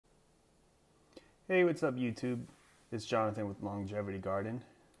Hey, what's up YouTube? It's Jonathan with Longevity Garden.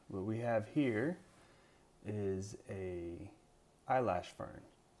 What we have here is a eyelash fern.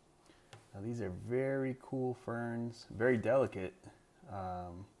 Now these are very cool ferns, very delicate,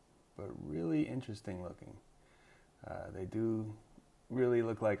 but really interesting looking. They do really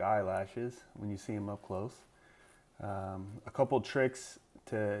look like eyelashes when you see them up close. A couple tricks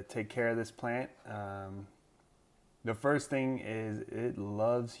to take care of this plant. The first thing is it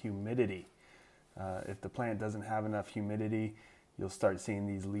loves humidity. If the plant doesn't have enough humidity, you'll start seeing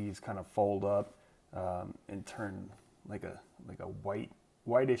these leaves kind of fold up and turn like a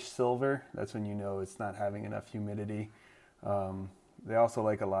whitish silver. That's when you know it's not having enough humidity. They also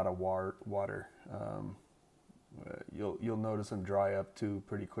like a lot of water. You'll notice them dry up too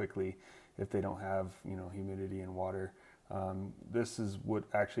pretty quickly if they don't have humidity and water. This is what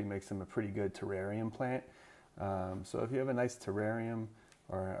actually makes them a pretty good terrarium plant. So if you have a nice terrarium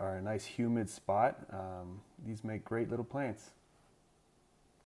or a nice humid spot, these make great little plants.